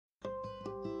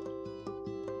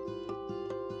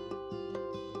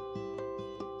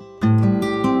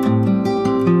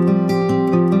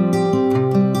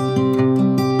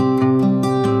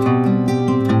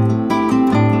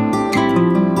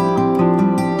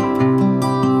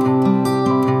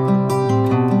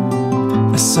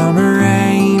Summer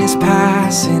rain is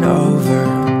passing over,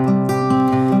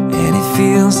 and it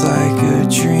feels like a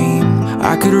dream.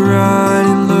 I could run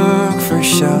and look for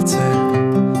shelter,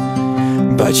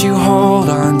 but you hold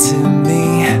on to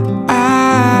me.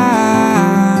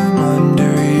 I'm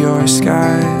under your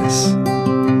skies.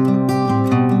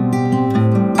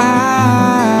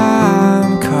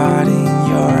 I'm caught in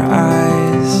your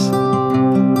eyes.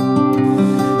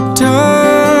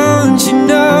 Don't you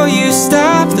know you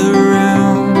stop the rain?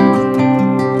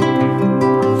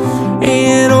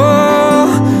 And all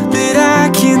that I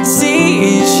can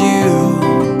see is you.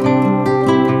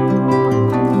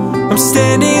 I'm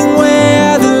standing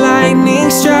where the lightning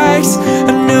strikes.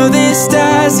 I know this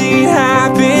doesn't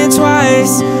happen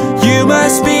twice. You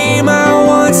must be my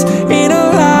once in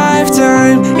a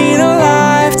lifetime, in a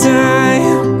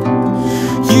lifetime.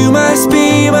 You must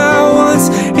be my once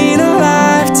in a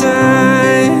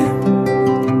lifetime.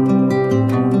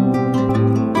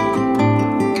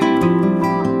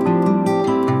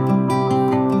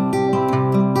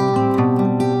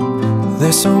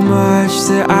 There's so much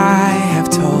that I have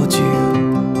told you,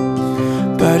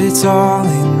 but it's all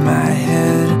in my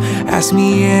head. Ask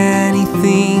me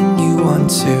anything you want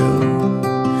to,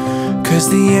 'cause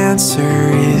the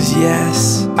answer is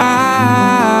yes.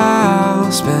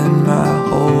 I'll spend my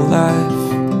whole life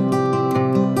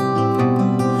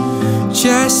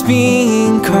just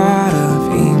being caught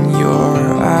up in your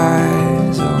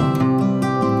eyes. Oh,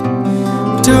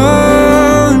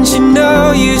 don't you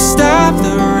know you stop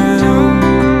the rain?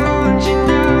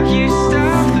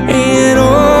 And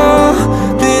all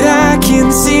that I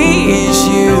can see is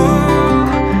you.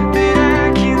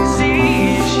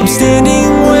 I'm standing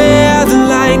where the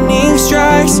lightning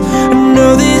strikes. I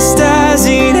know this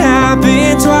doesn't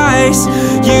happen twice.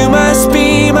 You must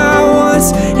be my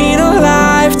once in a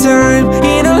lifetime,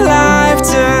 in a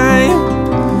lifetime.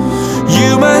 You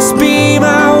must be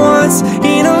my once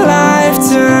in a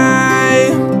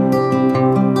lifetime.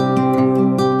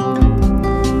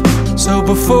 So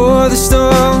before the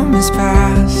storm is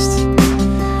past,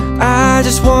 I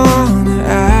just wanna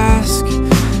ask,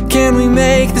 can we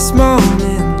make this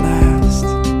moment last?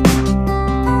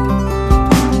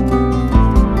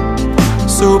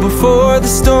 So before the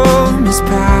storm is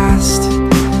past,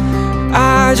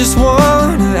 I just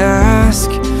wanna ask,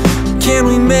 can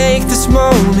we make this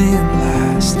moment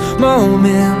last?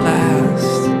 Moment last.